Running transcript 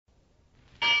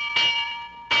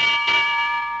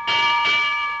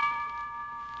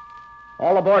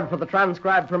All aboard for the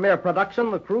transcribed premiere production,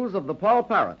 The Cruise of the Paul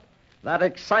Parrot. That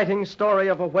exciting story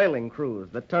of a whaling cruise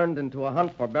that turned into a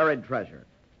hunt for buried treasure.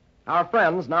 Our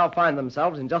friends now find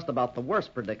themselves in just about the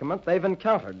worst predicament they've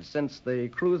encountered since the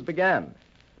cruise began.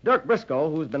 Dirk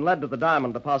Briscoe, who's been led to the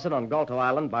diamond deposit on Galto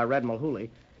Island by Red Mulhooley,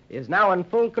 is now in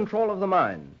full control of the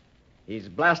mine. He's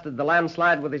blasted the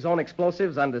landslide with his own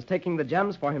explosives and is taking the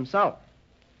gems for himself.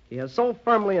 He has so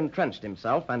firmly entrenched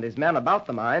himself and his men about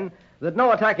the mine that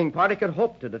no attacking party could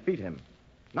hope to defeat him.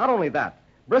 Not only that,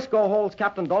 Briscoe holds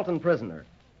Captain Dalton prisoner.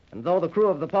 And though the crew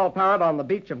of the Paul Parrot on the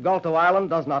beach of Galto Island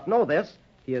does not know this,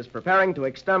 he is preparing to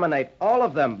exterminate all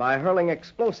of them by hurling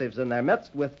explosives in their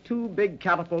midst with 2 big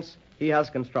catapults he has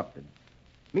constructed.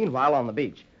 Meanwhile, on the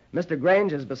beach, Mr.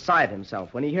 Grange is beside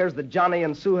himself when he hears that Johnny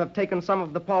and Sue have taken some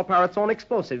of the Paul Parrot's own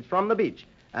explosives from the beach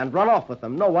and run off with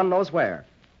them no one knows where.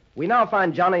 We now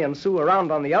find Johnny and Sue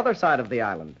around on the other side of the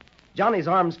island. Johnny's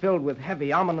arms filled with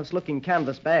heavy, ominous-looking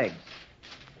canvas bags.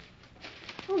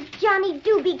 Oh, Johnny,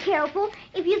 do be careful.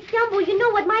 If you stumble, you know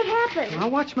what might happen.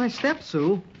 I'll watch my step,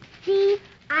 Sue. See,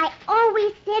 I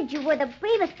always said you were the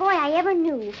bravest boy I ever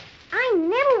knew. I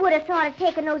never would have thought of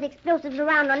taking those explosives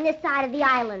around on this side of the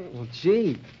island. Well,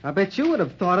 gee, I bet you would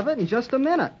have thought of it in just a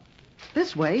minute.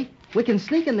 This way, we can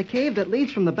sneak in the cave that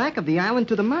leads from the back of the island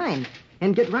to the mine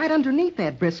and get right underneath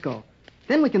that Briscoe.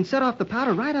 Then we can set off the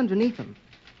powder right underneath them.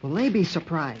 Will they be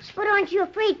surprised? But aren't you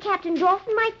afraid Captain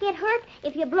Dalton might get hurt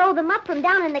if you blow them up from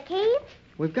down in the cave?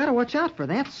 We've got to watch out for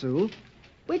that, Sue.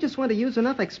 We just want to use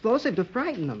enough explosive to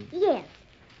frighten them. Yes.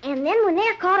 And then when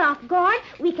they're caught off guard,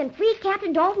 we can free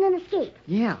Captain Dalton and escape.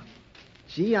 Yeah.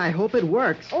 Gee, I hope it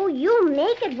works. Oh, you'll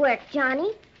make it work,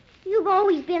 Johnny. You've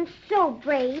always been so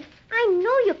brave. I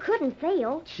know you couldn't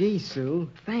fail. Gee, Sue,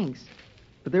 thanks.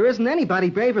 But there isn't anybody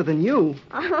braver than you.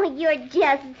 Oh, you're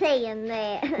just saying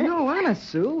that. No, honest,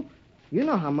 Sue. You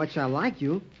know how much I like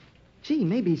you. Gee,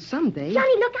 maybe someday...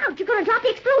 Johnny, look out. You're going to drop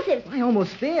the explosives. I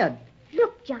almost did.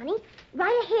 Look, Johnny,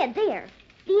 right ahead there.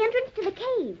 The entrance to the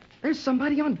cave. There's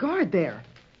somebody on guard there.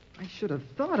 I should have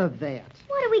thought of that.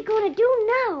 What are we going to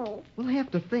do now? We'll have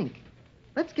to think.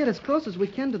 Let's get as close as we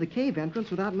can to the cave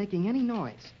entrance without making any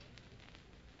noise.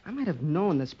 I might have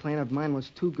known this plan of mine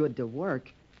was too good to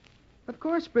work. Of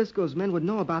course, Briscoe's men would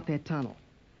know about that tunnel.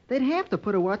 They'd have to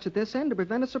put a watch at this end to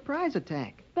prevent a surprise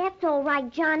attack. That's all right,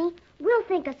 Johnny. We'll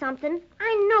think of something.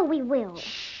 I know we will.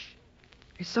 Shh.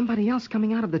 There's somebody else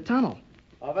coming out of the tunnel.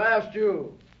 I've asked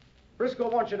you. Briscoe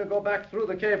wants you to go back through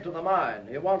the cave to the mine.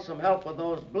 He wants some help with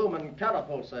those bloomin'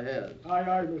 catapults of his. Aye,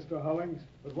 aye, Mr. Hollings.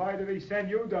 But why did he send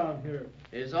you down here?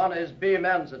 He's on his beam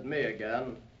ends at me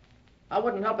again. I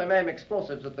wouldn't help him aim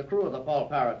explosives at the crew of the Paul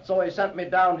Parrot, so he sent me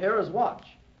down here as watch.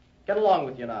 Get along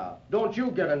with you now. Don't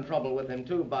you get in trouble with him,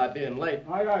 too, by being late.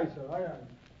 Aye, aye, sir, aye,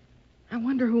 aye. I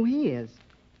wonder who he is.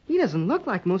 He doesn't look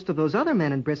like most of those other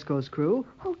men in Briscoe's crew.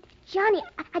 Oh, Johnny,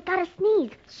 I got to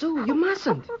sneeze. Sue, you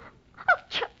mustn't.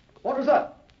 What was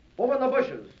that? Over in the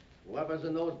bushes. Whoever's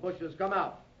in those bushes, come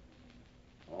out.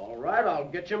 All right, I'll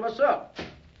get you myself.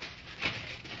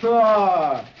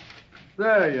 Ah,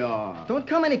 there you are. Don't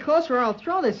come any closer or I'll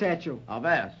throw this at you. I've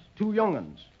asked. 2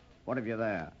 young'uns. What have you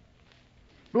there?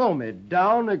 Blow me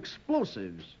down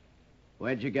explosives.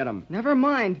 Where'd you get 'em? Never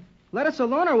mind. Let us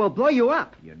alone or we'll blow you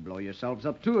up. You'd blow yourselves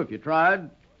up, too, if you tried.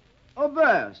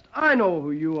 Avast, I know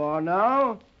who you are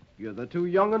now. You're the 2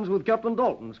 young'uns with Captain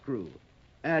Dalton's crew.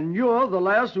 And you're the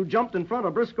lass who jumped in front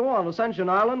of Briscoe on Ascension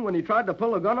Island when he tried to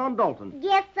pull a gun on Dalton.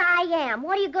 Yes, I am.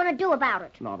 What are you going to do about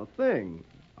it? Not a thing.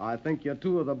 I think you're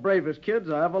 2 of the bravest kids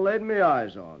I ever laid me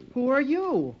eyes on. Who are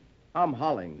you? I'm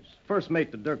Hollings, first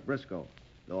mate to Dirk Briscoe.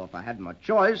 Though if I had my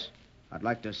choice, I'd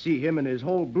like to see him and his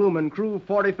whole bloomin' crew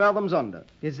 40 fathoms under.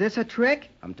 Is this a trick?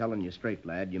 I'm telling you straight,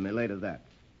 lad. You may lay to that.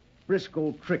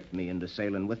 Briscoe tricked me into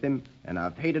sailing with him, and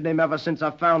I've hated him ever since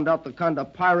I found out the kind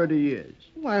of pirate he is.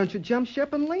 Why don't you jump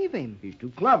ship and leave him? He's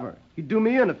too clever. He'd do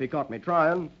me in if he caught me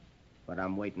trying. But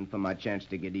I'm waiting for my chance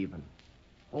to get even.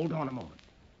 Hold on a moment.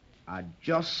 I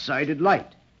just sighted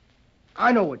light.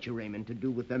 I know what you're aiming to do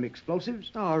with them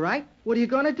explosives. All right. What are you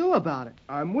going to do about it?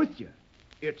 I'm with you.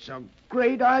 It's a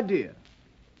great idea.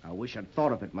 I wish I'd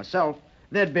thought of it myself.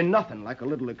 There'd been nothing like a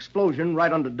little explosion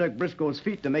right under Dirk Briscoe's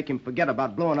feet to make him forget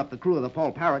about blowing up the crew of the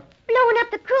Paul Parrot. Blowing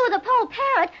up the crew of the Paul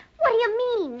Parrot? What do you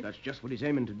mean? That's just what he's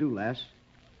aiming to do, lass.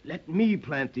 Let me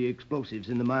plant the explosives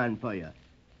in the mine for you.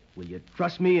 Will you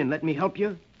trust me and let me help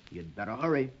you? You'd better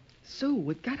hurry. Sue,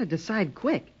 we've got to decide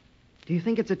quick. Do you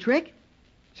think it's a trick?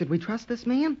 Should we trust this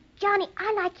man? Johnny,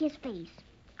 I like his face.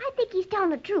 I think he's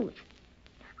telling the truth.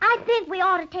 I think we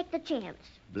ought to take the chance.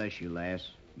 Bless you, lass.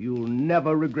 You'll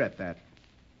never regret that.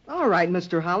 All right,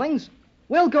 Mr. Hollings.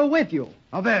 We'll go with you.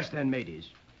 Avast then, mateys.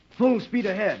 full speed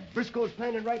ahead. Briscoe's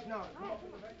planning right now.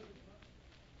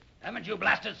 Haven't you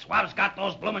blasted swabs got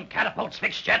those bloomin' catapults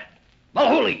fixed yet?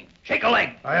 Mulhooley, shake a leg.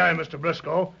 Aye, aye, Mr.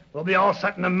 Briscoe. We'll be all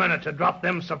set in a minute to drop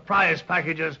them surprise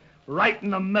packages right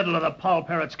in the middle of the Paul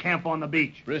Parrot's camp on the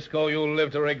beach. Briscoe, you'll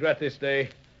live to regret this day.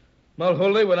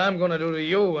 Mulhooley, what I'm going to do to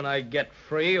you when I get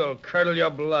free will curdle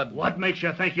your blood. What makes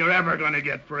you think you're ever going to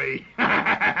get free?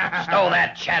 Stow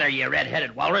that chatter, you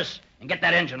red-headed walrus, and get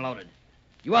that engine loaded.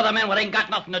 You other men what ain't got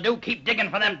nothing to do, keep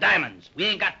digging for them diamonds. We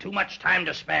ain't got too much time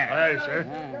to spare. Aye,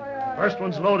 sir. First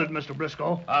one's loaded, Mr.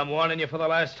 Briscoe. I'm warning you for the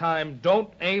last time.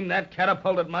 Don't aim that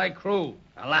catapult at my crew.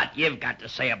 A lot you've got to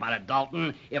say about it,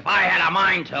 Dalton. If I had a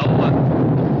mind to...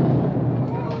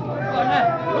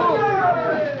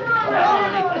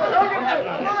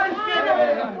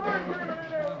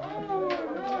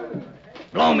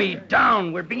 Blow me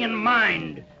down. We're being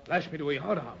mined. Lash me to a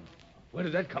yardarm. Where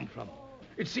did that come from?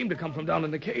 It seemed to come from down in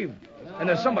the cave. And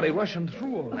there's somebody rushing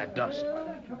through all that dust.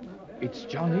 It's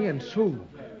Johnny and Sue.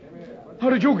 How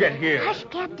did you get here? Hush,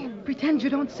 Captain. Pretend you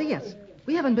don't see us.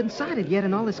 We haven't been sighted yet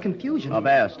in all this confusion.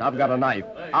 Avast, I've got a knife.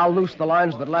 I'll loose the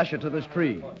lines that lash you to this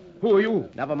tree. Who are you?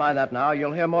 Never mind that now.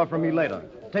 You'll hear more from me later.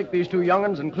 Take these two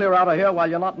young'uns and clear out of here while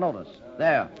you're not noticed.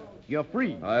 There. You're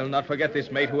free. I'll not forget this,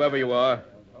 mate, whoever you are.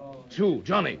 Sue,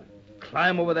 Johnny,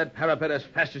 climb over that parapet as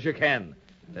fast as you can.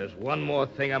 There's one more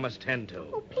thing I must tend to.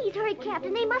 Oh, please hurry,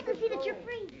 Captain. They mustn't see that you're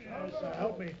free. Sir,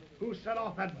 help me. Who set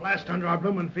off that blast under our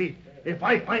bloomin' feet? If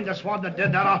I find the swab that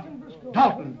did that,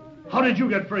 Dalton, how did you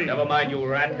get free? Never mind, you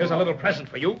rat. Here's a little present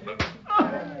for you.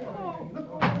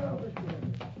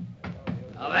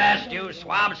 Avast, you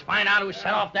swabs. Find out who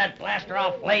set off that blaster.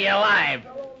 I'll flay you alive.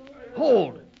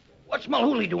 Hold. What's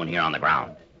Mulhooley doing here on the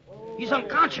ground? He's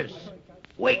unconscious.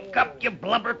 Wake up, you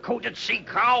blubber-coated sea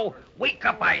cow. Wake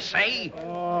up, I say.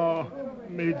 Oh,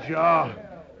 me jaw.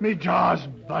 Me jaw's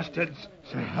busted.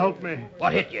 So help me.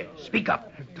 What hit you? Speak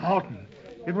up. Dalton.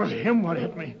 It was him what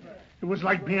hit me. It was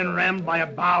like being rammed by a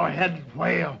bow-headed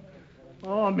whale.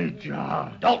 Oh, me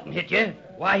jaw. Dalton hit you?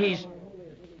 Why,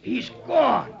 he's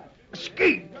gone.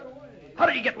 Escaped. How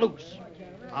did he get loose?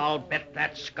 I'll bet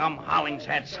that scum Hollings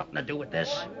had something to do with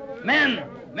this. Men,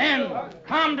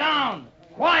 calm down.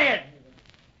 Quiet.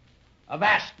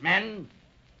 Avast, men.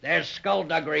 There's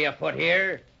skullduggery afoot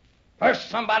here. First,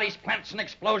 somebody's plants an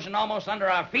explosion almost under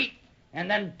our feet,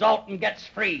 and then Dalton gets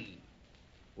free.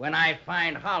 When I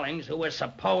find Hollings, who was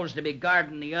supposed to be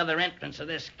guarding the other entrance of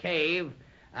this cave,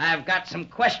 I've got some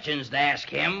questions to ask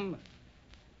him.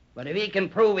 But if he can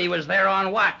prove he was there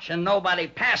on watch and nobody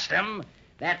passed him,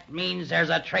 that means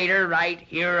there's a traitor right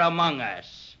here among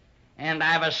us. And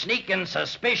I've a sneaking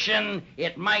suspicion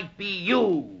it might be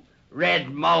you, Red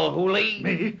Mulhooley.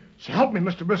 Me? So help me,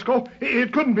 Mr. Briscoe.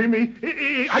 It couldn't be me.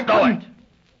 I Stow couldn't. it.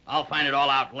 I'll find it all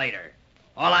out later.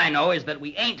 All I know is that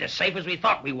we ain't as safe as we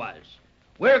thought we was.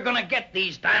 We're gonna get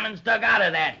these diamonds dug out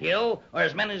of that hill, or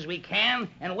as many as we can,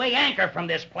 and weigh anchor from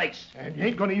this place. And you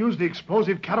ain't going to use the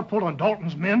explosive catapult on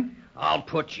Dalton's men? I'll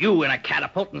put you in a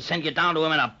catapult and send you down to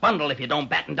him in a bundle if you don't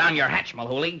batten down your hatch,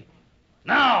 Mulhooley.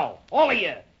 Now, all of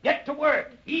you, get to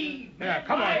work. Yeah,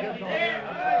 come on. Get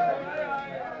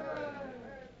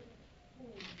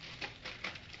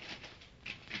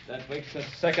That makes the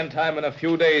second time in a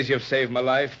few days you've saved my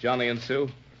life, Johnny and Sue.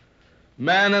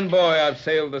 Man and boy, I've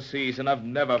sailed the seas, and I've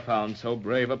never found so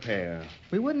brave a pair.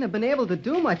 We wouldn't have been able to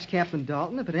do much, Captain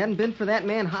Dalton, if it hadn't been for that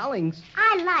man Hollings.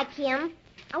 I like him.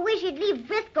 I wish he'd leave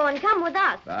Briscoe and come with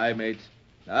us. Aye, mates.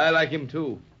 I like him,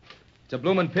 too. It's a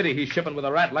bloomin' pity he's shipping with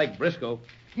a rat like Briscoe.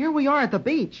 Here we are at the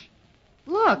beach.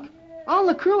 Look, all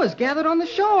the crew is gathered on the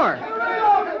shore.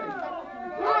 Oh,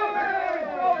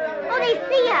 they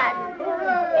see us.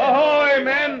 Ahoy,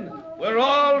 men! We're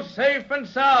all safe and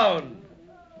sound.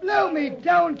 Blow me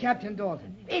down, Captain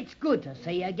Dalton. It's good to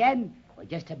see you again. We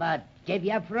just about gave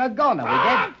you up for a goner, we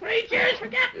did. 3 cheers for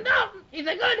Captain Dalton. He's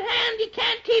a good hand you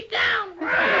can't keep down.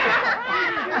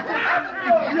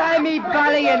 Blimey,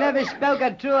 Bally, you never spoke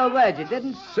a truer word, you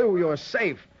didn't? Sue, you're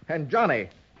safe. And Johnny,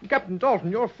 Captain Dalton,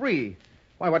 you're free.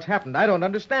 Why, what's happened? I don't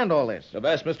understand all this. The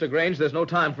best, Mr. Grange. There's no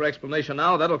time for explanation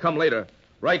now. That'll come later.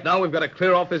 Right now, we've got to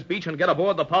clear off this beach and get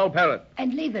aboard the Paul Parrot.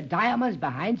 And leave the diamonds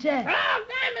behind, sir? Oh,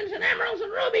 diamonds and emeralds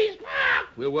and rubies. Oh.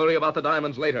 We'll worry about the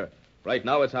diamonds later. Right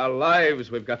now, it's our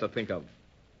lives we've got to think of.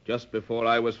 Just before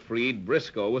I was freed,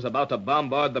 Briscoe was about to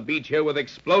bombard the beach here with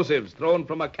explosives thrown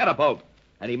from a catapult.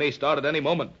 And he may start at any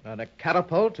moment. And a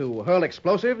catapult to hurl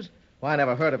explosives? Why, I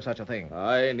never heard of such a thing.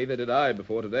 Aye, neither did I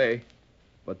before today.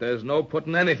 But there's no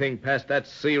putting anything past that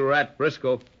sea rat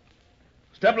Briscoe.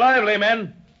 Step lively,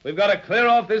 men. We've got to clear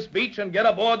off this beach and get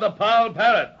aboard the Paul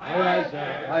Parrot. Aye, aye,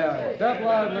 sir. Aye, aye. Step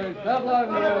lively, step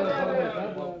lively.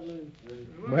 Step lively.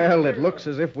 Well, it looks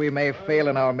as if we may fail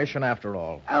in our mission after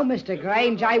all. Oh, Mr.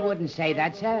 Grange, I wouldn't say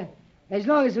that, sir. As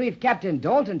long as we've Captain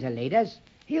Dalton to lead us,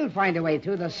 he'll find a way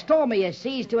through the stormiest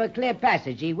seas to a clear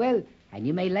passage, he will. And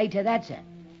you may lay to that, sir.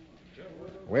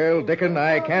 Well, Dickon,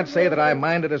 I can't say that I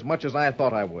mind it as much as I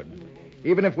thought I would,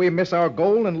 even if we miss our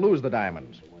goal and lose the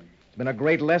diamonds. It's been a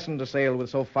great lesson to sail with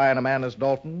so fine a man as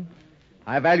Dalton.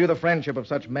 I value the friendship of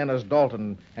such men as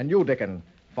Dalton and you, Dickon,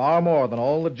 far more than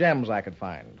all the gems I could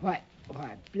find. Why,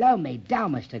 blow me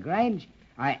down, Mr. Grange.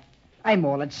 I'm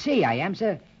all at sea, I am,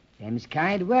 sir. Them's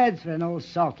kind words for an old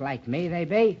salt like me, they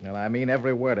be. Well, I mean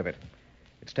every word of it.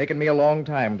 It's taken me a long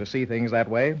time to see things that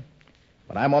way,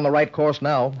 but I'm on the right course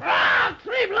now. Ah,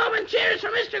 3 blowing cheers for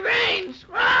Mr. Grange.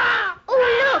 Ah!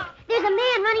 Oh, look! There's a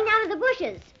man running out of the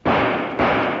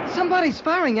bushes. Somebody's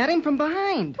firing at him from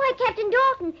behind. Why, Captain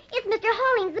Dalton, it's Mr.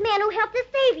 Hollings, the man who helped us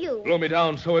save you. Blow me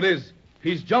down, so it is.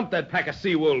 He's jumped that pack of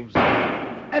sea wolves.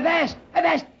 Avast!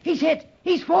 He's hit!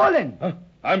 He's fallen! Huh?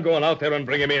 I'm going out there and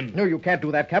bring him in. No, you can't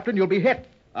do that, Captain. You'll be hit.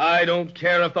 I don't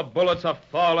care if the bullets are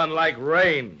falling like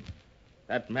rain.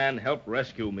 That man helped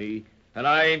rescue me, and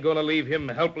I ain't going to leave him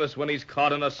helpless when he's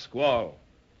caught in a squall.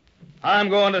 I'm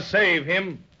going to save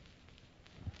him.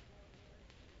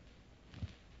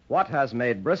 What has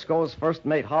made Briscoe's first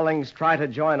mate Hollings try to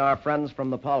join our friends from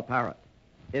the Paul Parrot?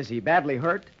 Is he badly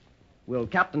hurt? Will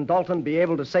Captain Dalton be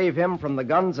able to save him from the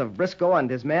guns of Briscoe and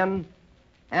his men?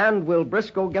 And will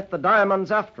Briscoe get the diamonds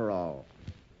after all?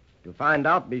 To find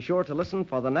out, be sure to listen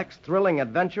for the next thrilling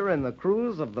adventure in the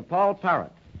cruise of the Paul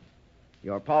Parrot.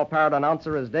 Your Paul Parrot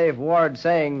announcer is Dave Ward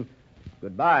saying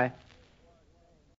goodbye.